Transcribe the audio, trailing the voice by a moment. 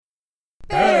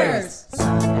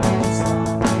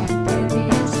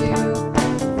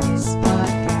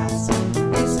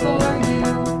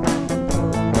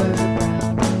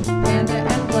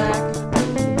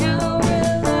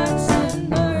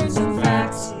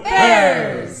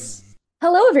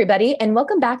everybody, and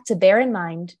welcome back to Bear in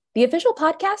Mind, the official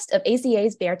podcast of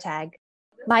AZA's Bear Tag.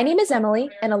 My name is Emily,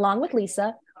 and along with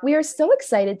Lisa, we are so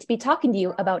excited to be talking to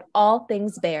you about all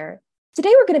things bear.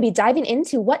 Today, we're going to be diving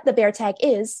into what the Bear Tag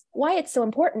is, why it's so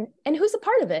important, and who's a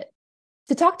part of it.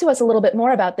 To talk to us a little bit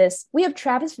more about this, we have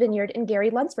Travis Vineyard and Gary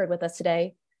Lunsford with us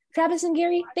today. Travis and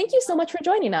Gary, thank you so much for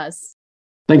joining us.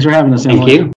 Thanks for having us,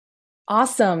 Emily. Thank you.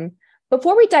 Awesome.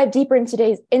 Before we dive deeper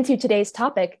into today's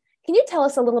topic, can you tell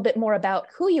us a little bit more about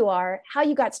who you are, how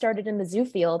you got started in the zoo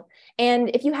field, and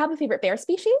if you have a favorite bear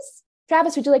species?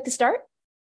 Travis, would you like to start?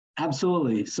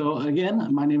 Absolutely. So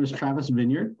again, my name is Travis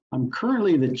Vineyard. I'm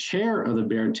currently the chair of the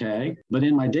Bear Tag, but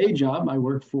in my day job, I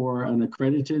work for an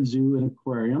accredited zoo and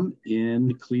aquarium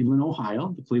in Cleveland,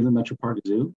 Ohio, the Cleveland Metro Park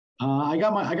Zoo. I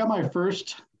got my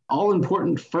first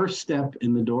all-important first step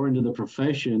in the door into the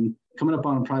profession coming up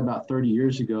on probably about 30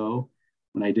 years ago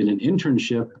when I did an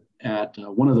internship at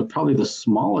one of probably the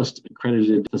smallest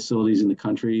accredited facilities in the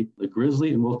country, the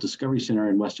Grizzly and Wolf Discovery Center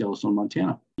in West Yellowstone,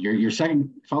 Montana. Your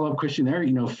second follow-up question there,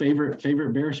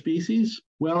 favorite bear species?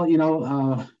 Well,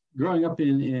 growing up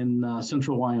in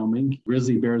central Wyoming,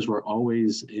 grizzly bears were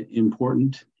always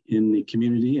important in the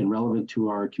community and relevant to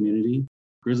our community.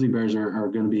 Grizzly bears are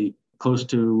going to be close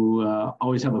to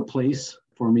always have a place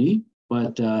for me.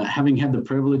 But having had the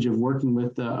privilege of working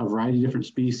with a variety of different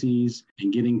species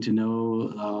and getting to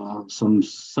know some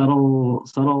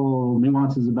subtle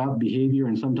nuances about behavior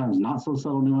and sometimes not so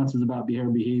subtle nuances about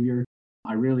behavior,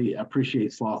 I really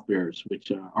appreciate sloth bears,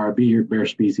 which are a bear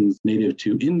species native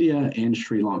to India and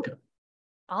Sri Lanka.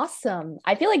 Awesome.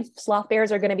 I feel like sloth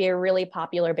bears are going to be a really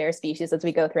popular bear species as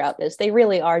we go throughout this. They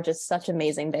really are just such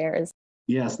amazing bears.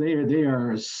 Yes, they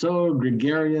are so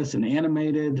gregarious and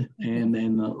animated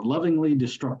and lovingly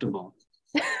destructible.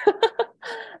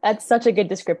 That's such a good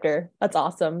descriptor. That's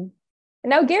awesome. And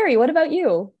now, Gary, what about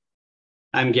you?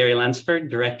 I'm Gary Lunsford,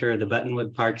 director of the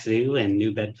Buttonwood Park Zoo in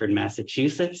New Bedford,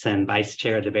 Massachusetts, and vice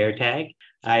chair of the Bear Tag.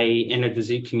 I entered the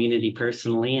zoo community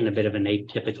personally in a bit of an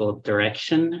atypical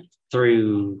direction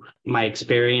through my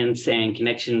experience and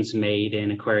connections made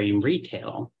in aquarium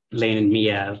retail, landed me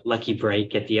a lucky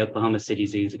break at the Oklahoma City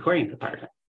Zoo's aquarium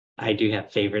department. I do have a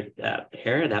favorite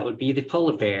bear. That would be the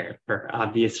polar bear for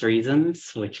obvious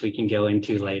reasons, which we can go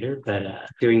into later, but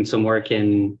doing some work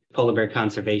in polar bear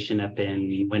conservation up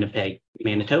in Winnipeg,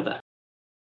 Manitoba.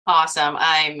 Awesome.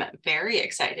 I'm very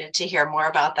excited to hear more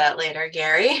about that later,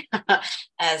 Gary,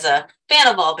 as a fan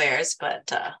of all bears, but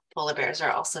polar bears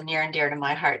are also near and dear to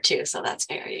my heart too. So that's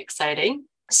very exciting.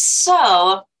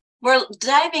 So we're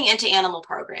diving into animal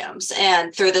programs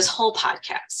and through this whole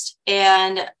podcast.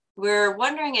 And we're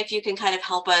wondering if you can kind of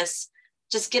help us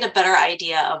just get a better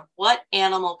idea of what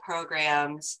animal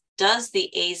programs does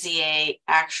the AZA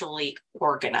actually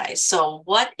organize? So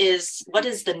what is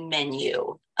the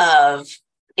menu of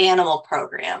animal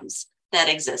programs that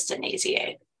exist in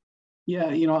AZA? Yeah,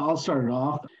 I'll start it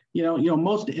off.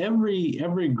 Most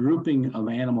every grouping of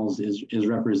animals is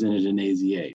represented in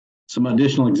AZA. Some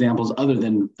additional examples other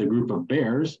than the group of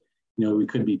bears, we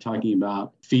could be talking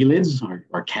about felids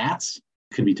or cats,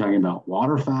 could be talking about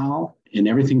waterfowl and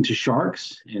everything to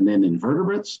sharks, and then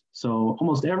invertebrates. So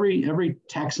almost every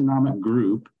taxonomic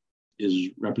group is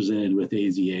represented with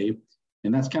AZA,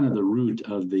 and that's kind of the root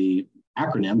of the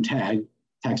acronym TAG,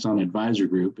 Taxon Advisor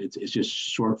Group. It's just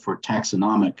short for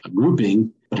taxonomic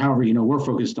grouping, but however, we're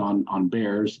focused on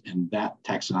bears and that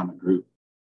taxonomic group.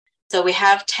 So we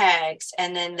have tags,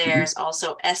 and then there's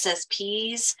also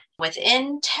SSPs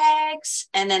within tags,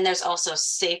 and then there's also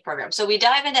SAFE programs. So we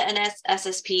dive into an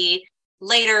SSP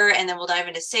later, and then we'll dive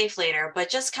into SAFE later, but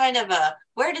just kind of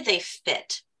where do they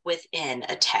fit within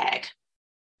a tag?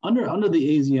 Under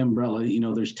the AZ umbrella,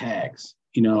 there's tags,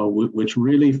 which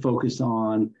really focus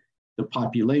on the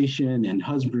population and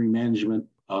husbandry management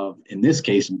of, in this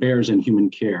case, bears in human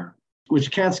care,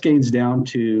 which cascades down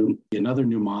to another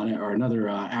mnemonic or another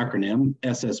acronym,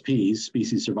 SSPs,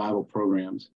 Species Survival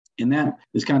Programs. And that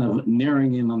is kind of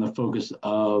narrowing in on the focus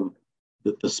of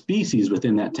the species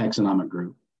within that taxonomic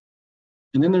group.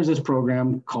 And then there's this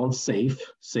program called SAFE,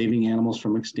 Saving Animals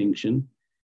from Extinction.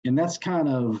 And that's kind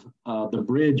of the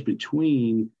bridge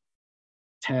between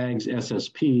tags,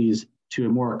 SSPs, to a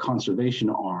more conservation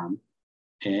arm.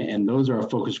 And those are a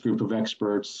focus group of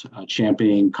experts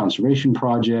championing conservation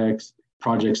projects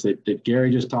that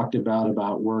Gary just talked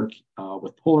about work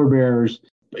with polar bears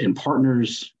and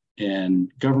partners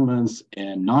and governments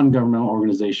and non-governmental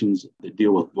organizations that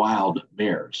deal with wild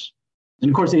bears. And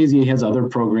of course, AZA has other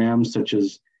programs such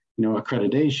as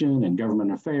accreditation and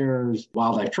government affairs,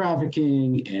 wildlife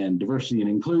trafficking, and diversity and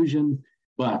inclusion.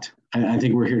 But I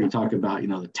think we're here to talk about,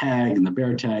 the tag and the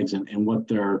bear tags and what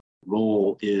their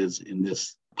role is in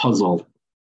this puzzle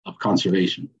of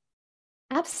conservation.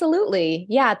 Absolutely.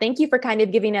 Yeah. Thank you for kind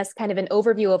of giving us kind of an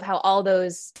overview of how all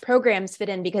those programs fit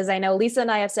in, because I know Lisa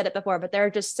and I have said it before, but there are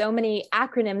just so many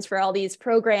acronyms for all these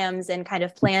programs and kind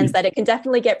of plans that it can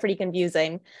definitely get pretty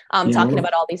confusing talking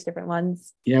about all these different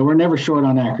ones. Yeah, we're never short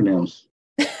on acronyms.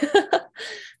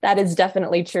 That is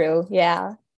definitely true.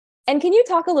 Yeah. And can you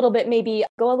talk a little bit, maybe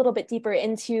go a little bit deeper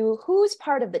into who's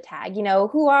part of the tag? You know,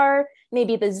 who are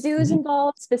maybe the zoos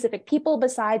involved, specific people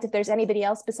besides, if there's anybody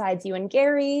else besides you and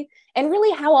Gary, and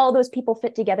really how all those people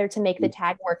fit together to make the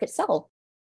tag work itself?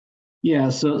 Yeah,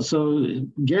 so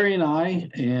Gary and I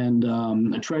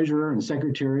and a treasurer and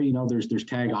secretary, you know, there's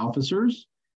tag officers,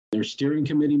 there's steering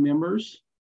committee members,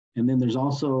 and then there's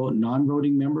also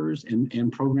non-voting members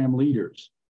and program leaders.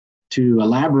 To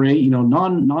elaborate, you know,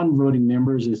 non-voting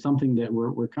members is something that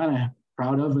we're kind of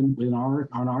proud of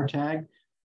on our tag,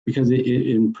 because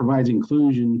it provides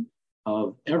inclusion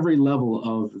of every level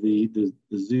of the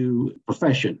zoo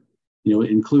profession. You know,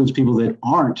 it includes people that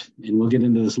aren't, and we'll get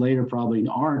into this later, probably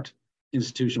aren't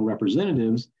institutional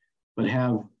representatives, but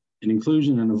have an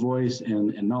inclusion and a voice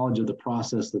and knowledge of the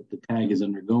process that the tag is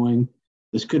undergoing.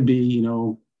 This could be, you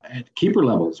know, at keeper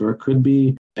levels, or it could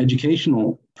be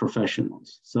educational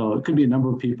professionals. So it could be a number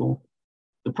of people.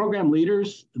 The program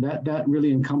leaders, that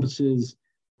really encompasses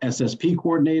SSP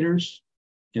coordinators,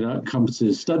 it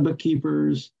encompasses stud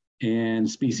bookkeepers and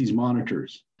species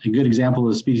monitors. A good example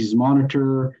of a species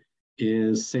monitor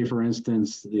is, say, for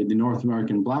instance, the North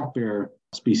American black bear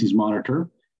species monitor.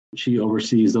 She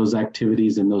oversees those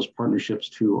activities and those partnerships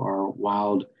to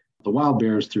the wild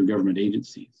bears through government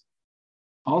agencies.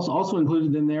 Also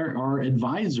included in there are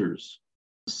advisors,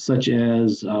 such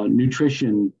as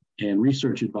nutrition and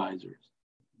research advisors.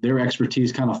 Their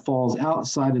expertise kind of falls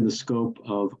outside of the scope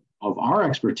of our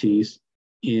expertise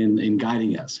in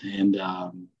guiding us. And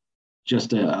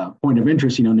just a point of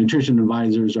interest, you know, nutrition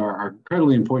advisors are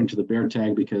incredibly important to the bear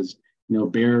tag, because, you know,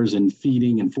 bears and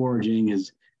feeding and foraging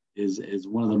is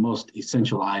one of the most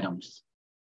essential items.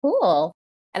 Cool.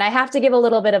 And I have to give a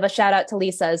little bit of a shout out to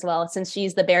Lisa as well, since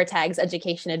she's the Bear Tags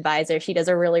education advisor. She does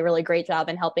a really, really great job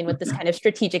in helping with this kind of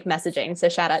strategic messaging. So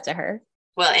shout out to her.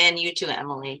 Well, and you too,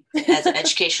 Emily, as an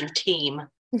education team.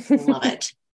 Love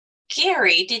it.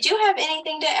 Gary, did you have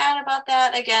anything to add about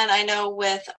that? Again, I know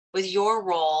with your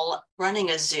role running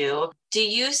a zoo, do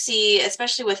you see,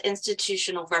 especially with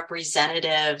institutional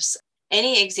representatives,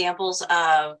 any examples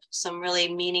of some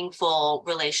really meaningful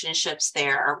relationships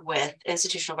there with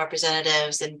institutional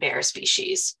representatives and bear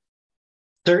species?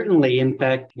 Certainly. In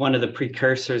fact, one of the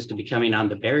precursors to becoming on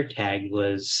the bear tag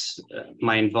was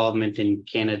my involvement in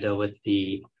Canada with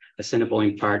the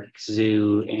Assiniboine Park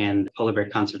Zoo and polar bear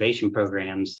conservation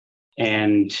programs,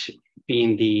 and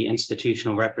being the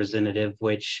institutional representative,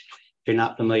 which, if you're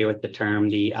not familiar with the term,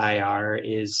 the IR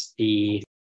is the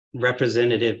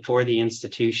representative for the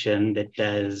institution that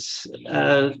does,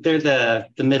 they're the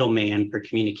middleman for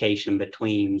communication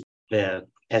between the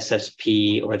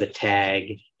SSP or the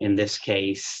tag in this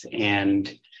case,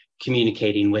 and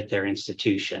communicating with their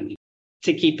institution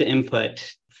to keep the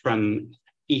input from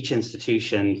each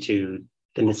institution to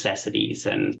the necessities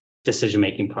and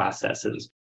decision-making processes.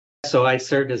 So I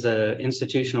served as an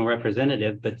institutional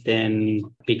representative, but then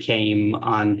became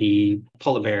on the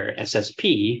polar bear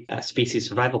SSP, Species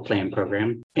Survival Plan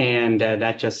program. And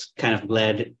that just kind of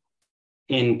led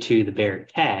into the bear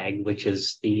tag, which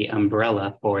is the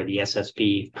umbrella for the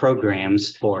SSP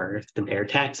programs for the bear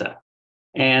taxa.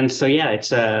 And so, yeah, it's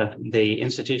the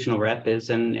institutional rep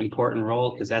is an important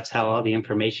role, because that's how all the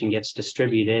information gets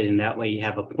distributed. And that way you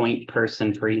have a point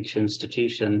person for each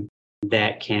institution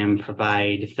that can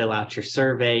fill out your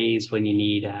surveys when you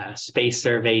need a space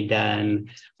survey done,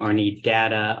 or need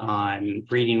data on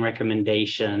breeding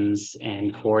recommendations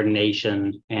and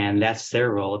coordination. And that's their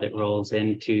role that rolls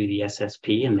into the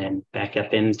SSP and then back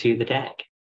up into the tag.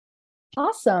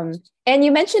 Awesome. And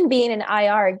you mentioned being an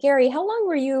IR. Gary, how long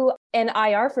were you an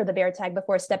IR for the bear tag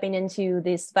before stepping into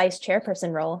this vice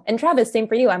chairperson role? And Travis, same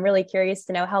for you. I'm really curious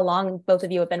to know how long both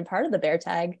of you have been part of the bear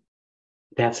tag.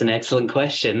 That's an excellent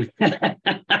question.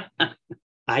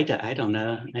 I don't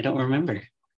know. I don't remember.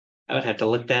 I would have to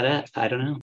look that up. I don't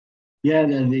know. Yeah,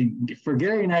 for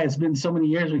Gary and I, it's been so many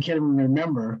years we can't even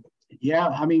remember. Yeah,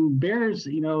 I mean, bears,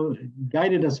 you know,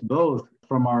 guided us both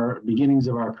from our beginnings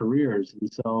of our careers. And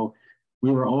so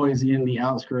we were always in the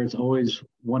outskirts, always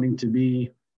wanting to be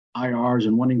IRs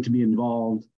and wanting to be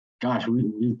involved. Gosh,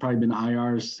 we've probably been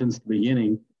IRs since the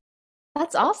beginning.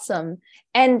 That's awesome.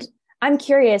 And I'm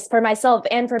curious for myself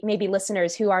and for maybe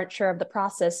listeners who aren't sure of the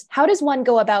process, how does one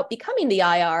go about becoming the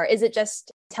IR? Is it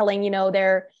just telling,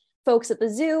 their folks at the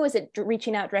zoo? Is it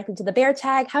reaching out directly to the bear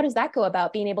tag? How does that go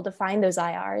about being able to find those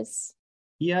IRs?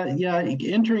 Yeah.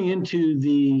 Entering into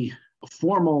the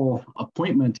formal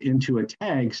appointment into a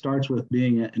tag starts with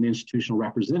being an institutional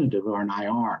representative or an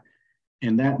IR.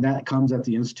 And that comes at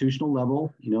the institutional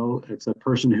level. It's a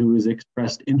person who has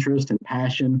expressed interest and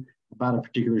passion about a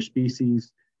particular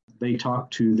species. They talk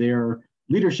to their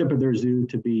leadership of their zoo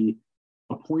to be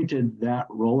appointed that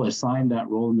role, assigned that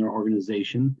role in their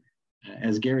organization.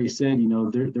 As Gary said,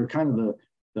 they're kind of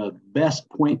the best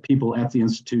point people at the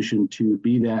institution to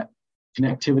be that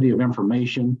connectivity of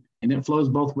information. And it flows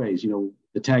both ways.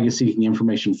 The tag is seeking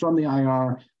information from the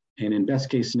IR, and in best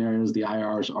case scenarios, the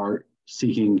IRs are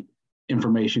seeking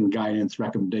information, guidance,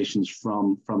 recommendations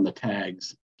from the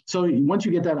tags. So once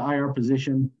you get that IR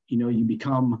position, you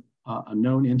become a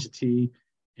known entity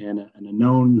and a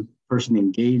known person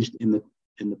engaged in the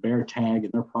bear tag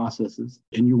and their processes,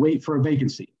 and you wait for a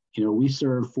vacancy. We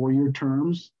serve 4-year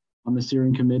terms on the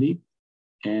steering committee,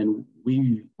 and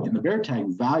we in the bear tag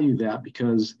value that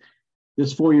because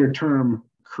this 4-year term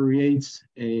creates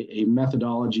a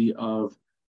methodology of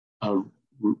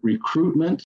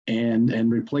recruitment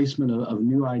and replacement of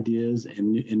new ideas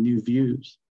and new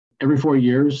views. Every 4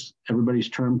 years, everybody's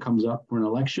term comes up for an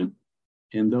election,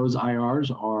 and those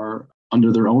IRs are,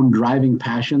 under their own driving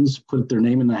passions, put their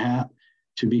name in the hat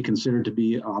to be considered to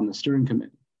be on the steering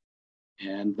committee.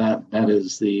 And that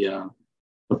is the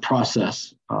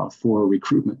process for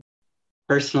recruitment.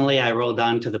 Personally, I rolled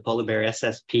on to the Polar Bear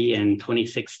SSP in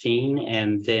 2016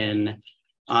 and then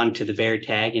on to the bear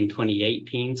tag in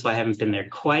 2018. So I haven't been there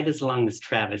quite as long as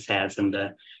Travis has in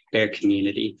the bear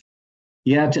community.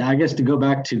 Yeah, I guess to go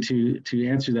back to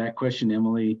answer that question,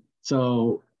 Emily.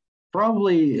 So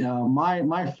probably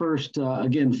my first,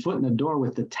 again, foot in the door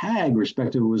with the tag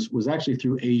respective was actually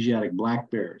through Asiatic black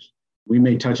bears. We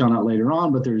may touch on it later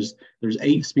on, but there's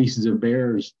 8 species of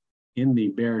bears in the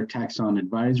Bear Taxon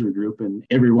Advisory Group, and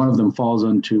every one of them falls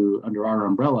under our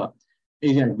umbrella.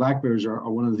 Asiatic black bears are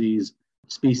one of these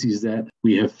species that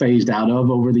we have phased out of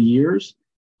over the years.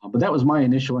 But that was my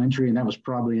initial entry, and that was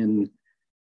probably in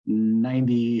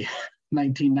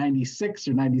 1996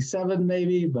 or 97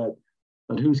 maybe, but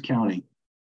who's counting?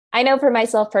 I know for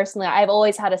myself personally, I've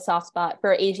always had a soft spot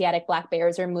for Asiatic black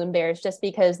bears or moon bears, just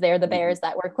because they're the bears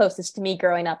that were closest to me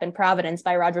growing up in Providence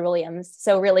by Roger Williams.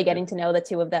 So really getting to know the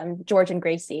two of them, George and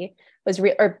Gracie,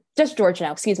 or just George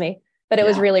now, excuse me. But it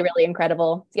was really, really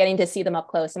incredible getting to see them up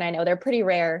close. And I know they're pretty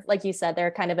rare. Like you said,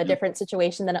 they're kind of a different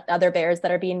situation than other bears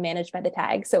that are being managed by the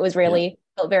tag. So it was really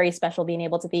felt very special being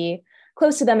able to be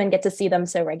close to them and get to see them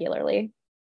so regularly.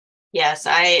 Yes,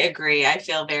 I agree. I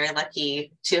feel very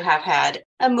lucky to have had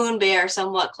a moon bear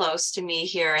somewhat close to me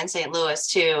here in St. Louis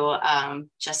too,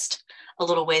 just a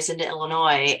little ways into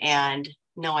Illinois, and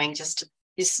knowing just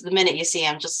the minute you see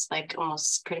them, just like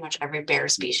almost pretty much every bear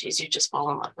species, you just fall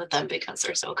in love with them because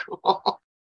they're so cool.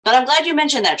 But I'm glad you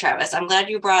mentioned that, Travis. I'm glad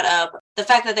you brought up the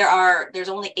fact that there's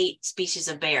only 8 species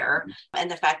of bear, and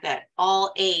the fact that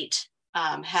all 8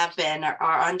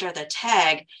 are under the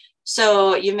tag.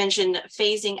 So you mentioned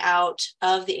phasing out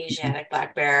of the Asiatic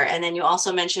black bear, and then you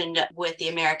also mentioned with the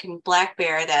American black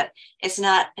bear that it's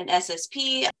not an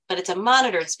SSP, but it's a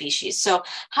monitored species. So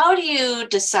how do you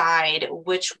decide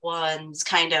which ones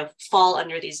kind of fall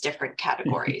under these different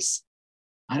categories?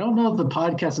 I don't know if the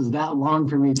podcast is that long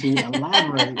for me to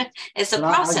elaborate. It's a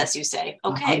process, you say.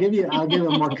 Okay. I'll give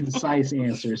a more concise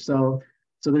answer. So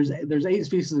there's 8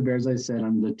 species of bears, I said,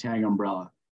 under the tag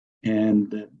umbrella.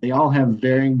 And they all have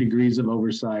varying degrees of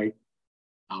oversight.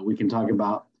 We can talk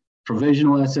about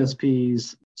provisional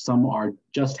SSPs. Some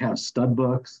just have stud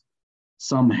books.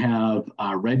 Some have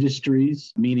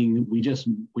registries, meaning we just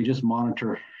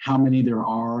monitor how many there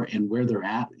are and where they're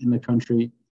at in the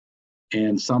country.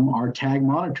 And some are tag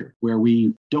monitored, where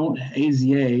we don't,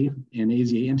 AZA and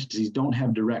AZA entities don't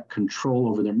have direct control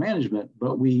over their management,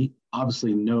 but we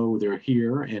obviously know they're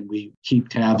here and we keep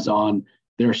tabs on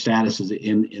their statuses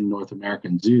in North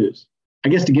American zoos. I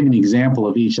guess to give an example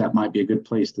of each, that might be a good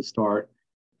place to start,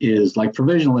 is like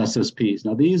provisional SSPs.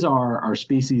 Now, these are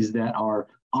species that are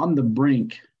on the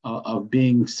brink of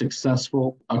being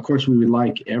successful. Of course, we would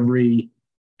like every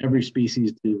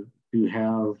species to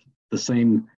have the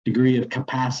same degree of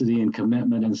capacity and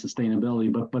commitment and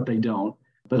sustainability, but they don't.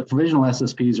 But provisional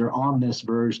SSPs are on this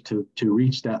verge to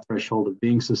reach that threshold of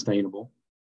being sustainable.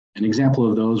 An example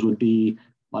of those would be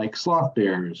like sloth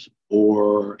bears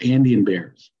or Andean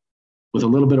bears. With a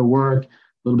little bit of work, a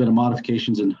little bit of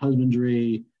modifications in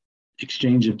husbandry,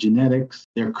 exchange of genetics,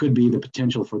 there could be the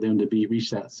potential for them to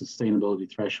reach that sustainability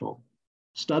threshold.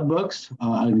 Stud books,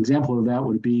 an example of that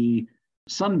would be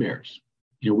sun bears.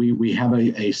 We have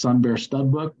a sun bear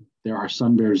stud book. there are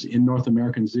sun bears in North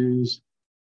American zoos.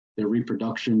 Their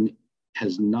reproduction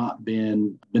has not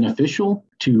been beneficial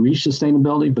to reach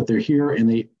sustainability, but they're here and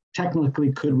they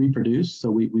technically could reproduce, so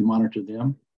we monitor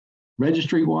them.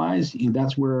 Registry-wise,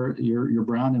 that's where your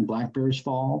brown and black bears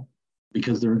fall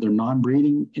because they're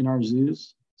non-breeding in our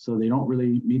zoos, so they don't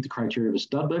really meet the criteria of a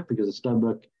stud book because a stud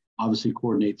book obviously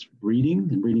coordinates breeding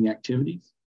and breeding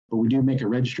activities. But we do make a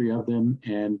registry of them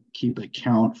and keep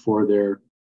account for the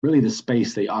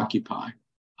space they occupy.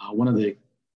 One of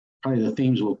probably the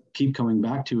themes we'll keep coming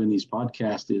back to in these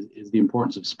podcasts is the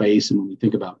importance of space and when we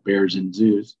think about bears in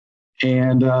zoos.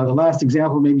 And the last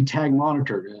example, maybe tag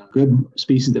monitored. A good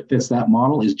species that fits that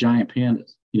model is giant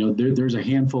pandas. There's a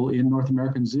handful in North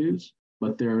American zoos,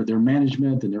 but their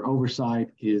management and their oversight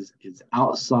is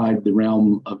outside the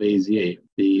realm of AZA.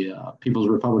 The People's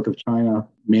Republic of China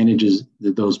manages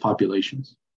those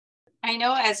populations. I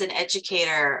know as an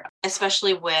educator,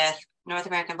 especially with North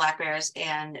American black bears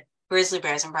and grizzly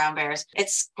bears and brown bears,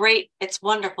 it's great. It's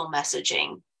wonderful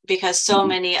messaging because so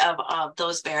many of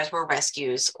those bears were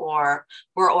rescues or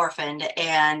were orphaned.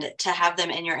 And to have them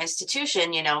in your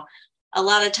institution, a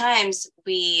lot of times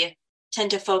we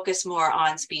tend to focus more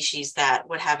on species that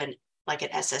would have an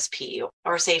SSP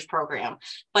or a safe program,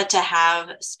 but to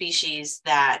have species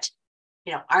that,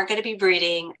 aren't going to be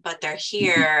breeding, but they're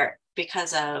here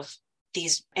because of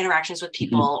these interactions with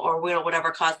people or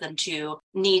whatever caused them to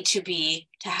need to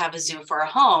have a zoo for a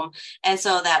home. And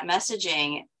so that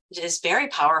messaging is very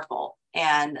powerful.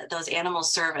 And those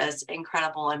animals serve as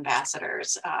incredible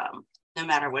ambassadors, no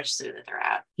matter which zoo that they're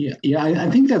at. Yeah. I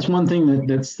think that's one thing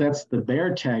that sets the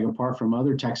bear tag apart from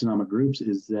other taxonomic groups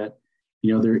is that,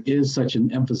 there is such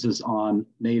an emphasis on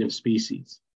native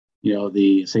species.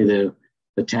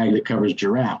 The tag that covers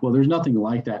giraffe. Well, there's nothing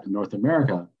like that in North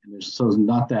America. And there's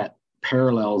not that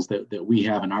parallels that we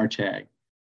have in our tag.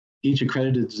 Each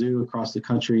accredited zoo across the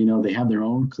country, they have their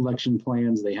own collection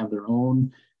plans. They have their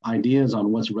own ideas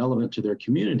on what's relevant to their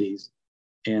communities.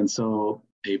 And so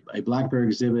a black bear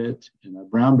exhibit and a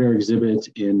brown bear exhibit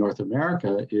in North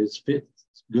America fits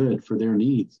good for their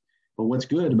needs. But what's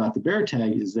good about the bear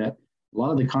tag is that a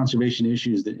lot of the conservation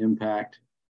issues that impact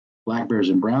black bears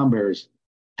and brown bears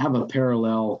have a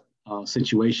parallel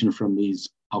situation from these,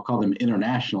 I'll call them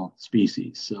international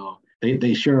species. So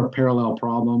they share parallel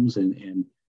problems and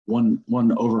one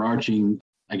overarching,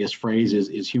 phrase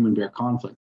is human bear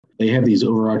conflict. They have these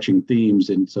overarching themes.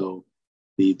 And so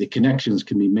the connections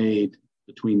can be made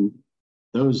between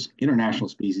those international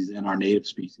species and our native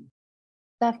species.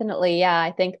 Definitely. Yeah.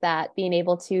 I think that being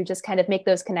able to just kind of make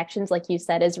those connections, like you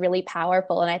said, is really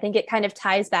powerful. And I think it kind of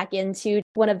ties back into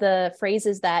one of the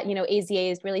phrases that,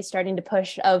 AZA is really starting to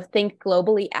push of think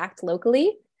globally, act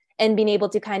locally. And being able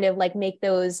to kind of make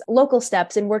those local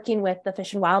steps and working with the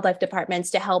Fish and Wildlife departments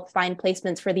to help find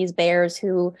placements for these bears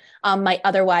who might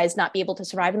otherwise not be able to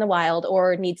survive in the wild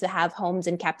or need to have homes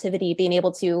in captivity, being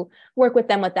able to work with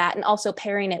them with that and also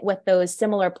pairing it with those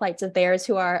similar plights of bears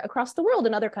who are across the world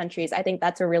in other countries. I think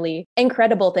that's a really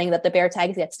incredible thing that the bear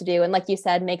tag gets to do. And like you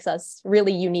said, makes us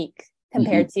really unique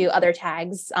compared to other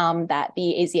tags that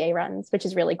the AZA runs, which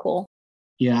is really cool.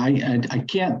 Yeah, I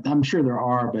can't, I'm sure there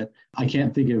are, but I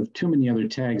can't think of too many other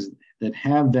tags that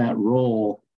have that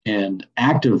role and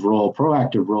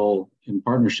proactive role in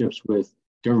partnerships with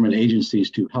government agencies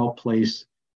to help place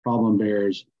problem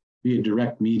bears, be a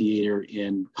direct mediator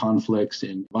in conflicts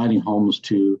and providing homes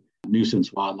to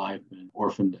nuisance wildlife and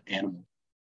orphaned animals.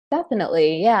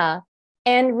 Definitely, yeah.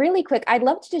 And really quick, I'd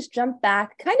love to just jump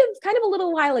back kind of a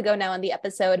little while ago now in the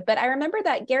episode, but I remember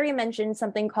that Gary mentioned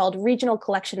something called regional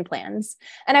collection plans.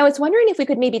 And I was wondering if we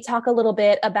could maybe talk a little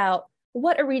bit about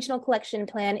what a regional collection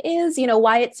plan is,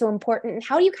 why it's so important, and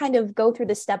how do you kind of go through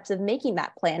the steps of making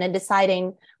that plan and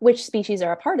deciding which species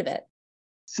are a part of it?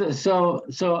 So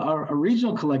a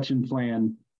regional collection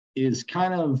plan is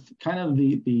kind of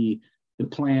the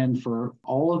plan for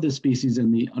all of the species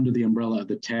under the umbrella of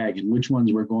the tag and which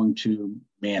ones we're going to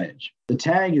manage. The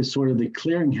tag is sort of the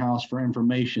clearinghouse for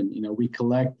information. We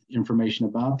collect information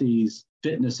about these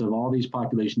fitness of all these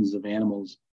populations of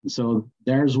animals. And so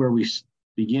there's where we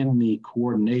begin the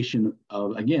coordination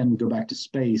of, again, go back to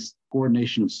space,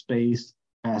 coordination of space,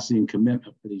 capacity, and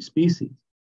commitment for these species.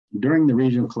 During the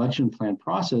regional collection plan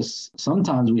process,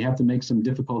 sometimes we have to make some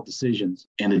difficult decisions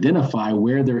and identify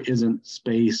where there isn't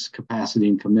space, capacity,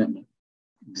 and commitment.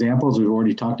 Examples we've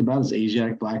already talked about is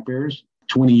Asiatic black bears.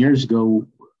 20 years ago,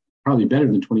 probably better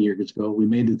than 20 years ago, we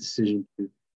made the decision to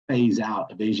phase out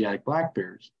of Asiatic black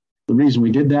bears. The reason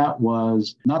we did that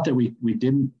was not that we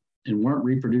didn't and weren't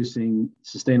reproducing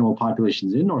sustainable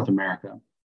populations in North America,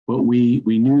 but we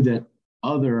knew that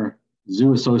other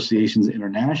zoo associations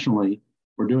internationally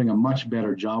we're doing a much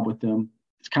better job with them.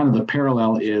 It's kind of the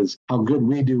parallel is how good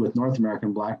we do with North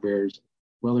American black bears.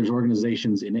 Well, there's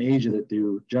organizations in Asia that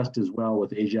do just as well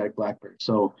with Asiatic black bears.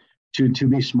 So to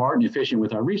be smart and efficient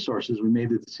with our resources, we made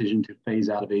the decision to phase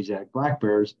out of Asiatic black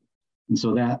bears. And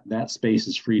so that space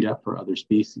is freed up for other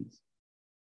species.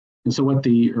 And so what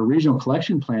the regional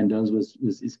collection plan does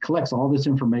is collects all this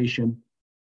information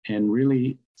and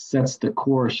really sets the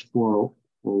course for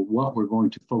what we're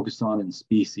going to focus on in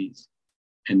species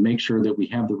and make sure that we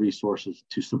have the resources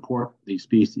to support these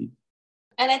species.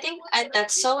 And I think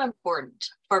that's so important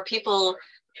for people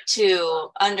to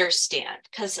understand,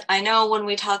 because I know when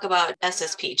we talk about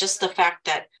SSP, just the fact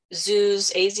that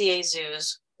zoos, AZA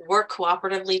zoos, work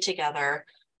cooperatively together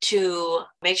to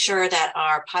make sure that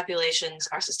our populations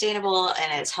are sustainable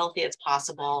and as healthy as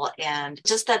possible, and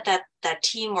just that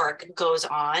teamwork goes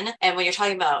on. And when you're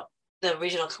talking about the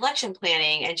regional collection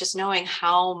planning and just knowing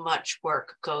how much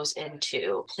work goes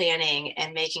into planning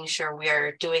and making sure we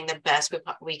are doing the best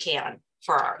we can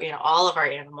for our, all of our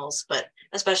animals, but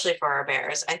especially for our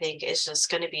bears, I think it's just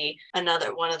going to be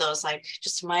another one of those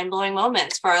just mind-blowing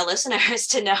moments for our listeners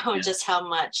to know just how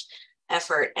much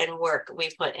effort and work we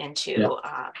put into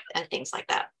and things like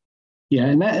that. Yeah,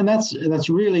 and that's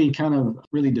really kind of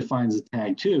really defines the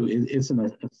tag too. It's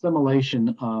an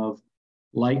assimilation of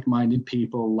like-minded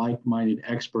people, like-minded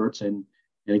experts, and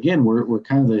again, we're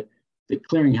kind of the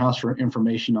clearinghouse for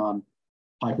information on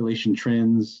population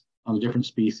trends on the different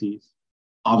species.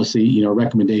 Obviously,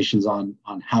 recommendations on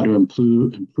how to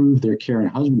improve their care and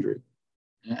husbandry.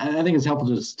 And I think it's helpful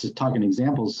just to talk in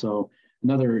examples. So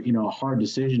another hard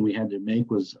decision we had to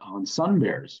make was on sun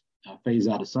bears, phase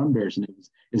out of sun bears, and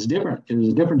it's different. It was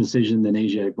a different decision than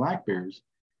Asiatic black bears,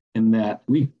 in that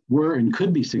we were and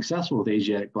could be successful with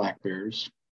Asiatic black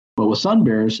bears, but with sun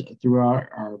bears, through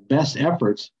our best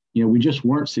efforts, we just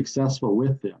weren't successful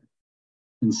with them.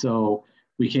 And so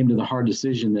we came to the hard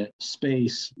decision that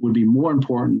space would be more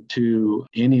important to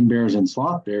Andean bears and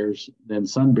sloth bears than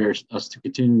sun bears, us to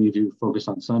continue to focus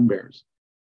on sun bears.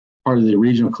 Part of the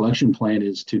regional collection plan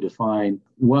is to define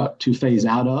what to phase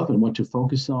out of and what to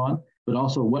focus on, but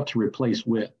also what to replace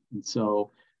with. And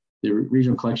so the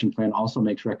regional collection plan also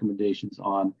makes recommendations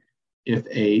on if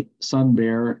a sun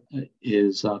bear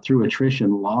is through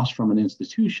attrition lost from an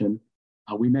institution,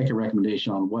 we make a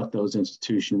recommendation on what those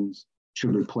institutions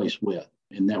should replace with.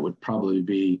 And that would probably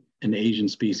be an Asian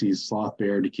species sloth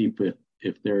bear to keep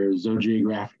if they're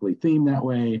zoogeographically themed that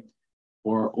way,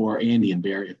 or Andean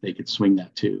bear if they could swing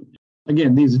that too.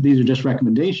 Again, these are just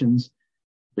recommendations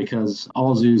because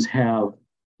all zoos have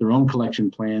their own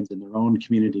collection plans and their own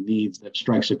community needs that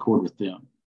strikes a chord with them.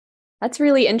 That's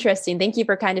really interesting. Thank you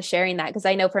for kind of sharing that, because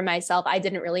I know for myself, I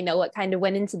didn't really know what kind of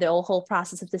went into the whole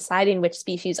process of deciding which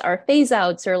species are phase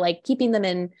outs or keeping them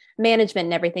in management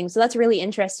and everything. So that's really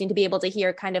interesting to be able to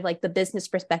hear kind of the business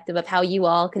perspective of how you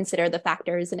all consider the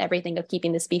factors and everything of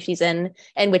keeping the species in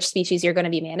and which species you're going to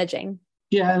be managing.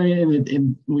 Yeah, I mean,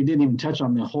 and we didn't even touch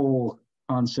on the whole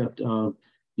concept of,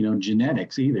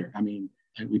 genetics either. I mean,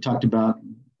 we talked about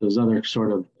those other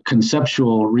sort of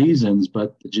conceptual reasons,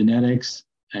 but the genetics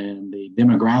and the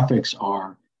demographics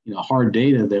are, hard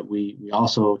data that we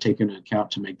also take into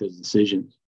account to make those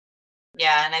decisions.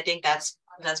 Yeah, and I think that's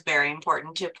very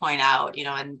important to point out,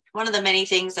 and one of the many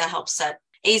things that helps set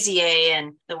AZA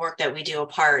and the work that we do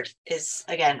apart is,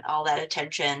 again, all that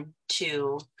attention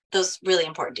to those really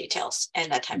important details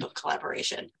and that type of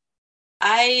collaboration.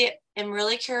 I am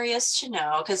really curious to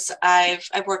know, because I've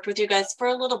worked with you guys for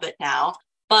a little bit now,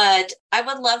 but I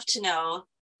would love to know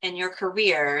in your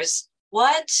careers,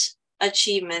 what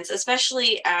achievements,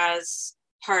 especially as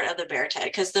part of the Bear Tag,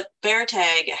 because the Bear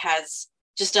Tag has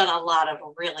just done a lot of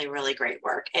really, really great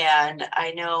work. And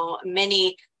I know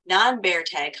many non-Bear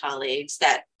Tag colleagues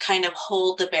that kind of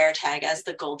hold the Bear Tag as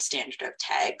the gold standard of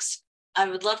tags. I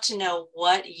would love to know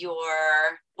what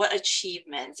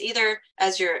achievements, either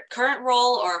as your current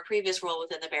role or a previous role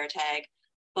within the Bear Tag,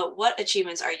 but what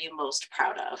achievements are you most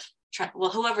proud of?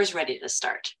 Well, whoever's ready to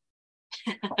start.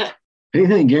 What do you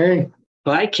think, Gary?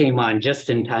 Well, I came on just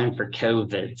in time for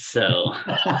COVID, so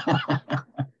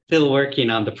still working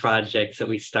on the projects that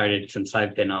we started since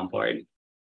I've been on board.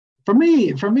 For me,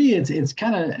 it's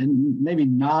kind of, and maybe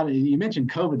not. You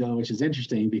mentioned COVID though, which is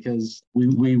interesting because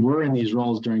we were in these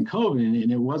roles during COVID,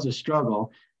 and it was a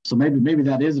struggle. So maybe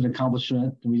that is an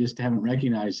accomplishment, and we just haven't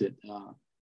recognized it.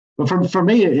 But for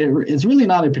me, it's really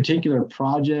not a particular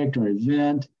project or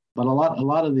event, but a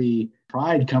lot of the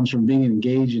pride comes from being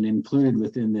engaged and included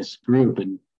within this group,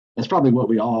 and that's probably what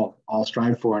we all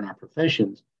strive for in our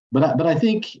professions. But I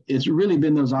think it's really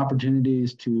been those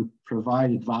opportunities to provide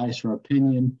advice or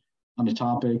opinion on the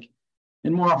topic,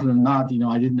 And more often than not,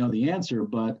 I didn't know the answer,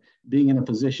 but being in a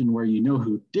position where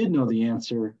who did know the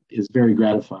answer is very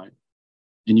gratifying.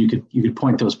 And you could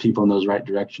point those people in those right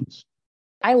directions.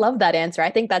 I love that answer.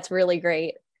 I think that's really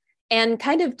great. And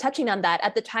kind of touching on that,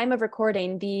 at the time of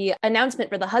recording, the announcement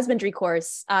for the husbandry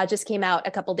course just came out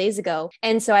a couple days ago.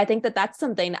 And so I think that that's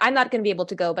something I'm not going to be able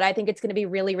to go, but I think it's going to be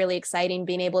really, really exciting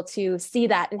being able to see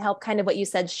that and help kind of what you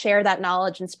said, share that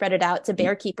knowledge and spread it out to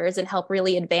bear keepers and help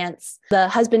really advance the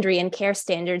husbandry and care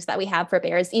standards that we have for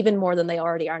bears even more than they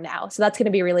already are now. So that's going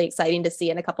to be really exciting to see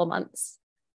in a couple months.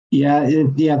 Yeah,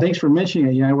 thanks for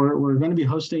mentioning it. We're going to be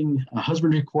hosting a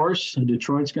husbandry course.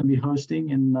 Detroit's going to be hosting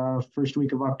in first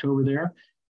week of October there.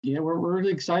 Yeah, we're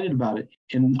really excited about it.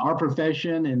 In our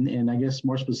profession, and I guess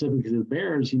more specifically to the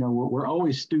bears, we're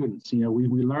always students.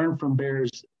 We learn from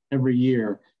bears every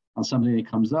year on something that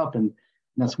comes up, and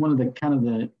that's one of the kind of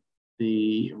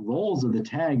the roles of the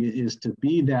tag is to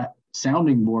be that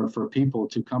sounding board for people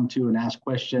to come to and ask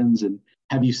questions and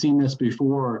have you seen this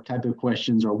before type of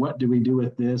questions, or what do we do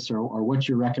with this, or what's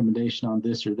your recommendation on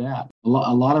this or that. A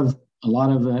lot of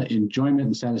enjoyment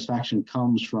and satisfaction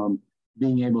comes from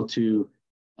being able to,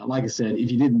 like I said,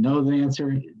 if you didn't know the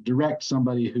answer, direct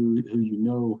somebody who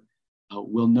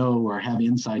will know or have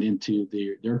insight into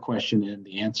their question and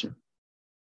the answer.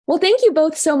 Well, thank you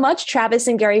both so much, Travis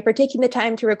and Gary, for taking the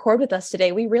time to record with us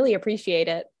today. We really appreciate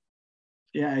it.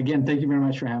 Yeah, again, thank you very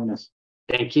much for having us.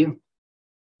 Thank you.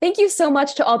 Thank you so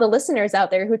much to all the listeners out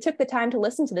there who took the time to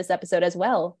listen to this episode as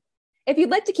well. If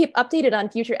you'd like to keep updated on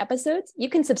future episodes, you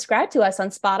can subscribe to us on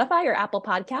Spotify or Apple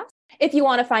Podcasts. If you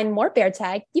want to find more Bear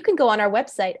Tag, you can go on our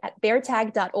website at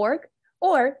beartag.org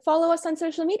or follow us on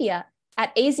social media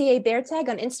at AZA Bear Tag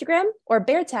on Instagram or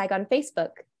Bear Tag on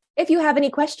Facebook. If you have any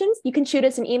questions, you can shoot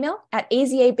us an email at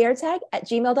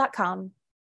azabeartag@gmail.com.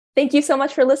 Thank you so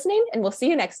much for listening, and we'll see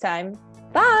you next time.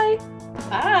 Bye.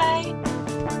 Bye.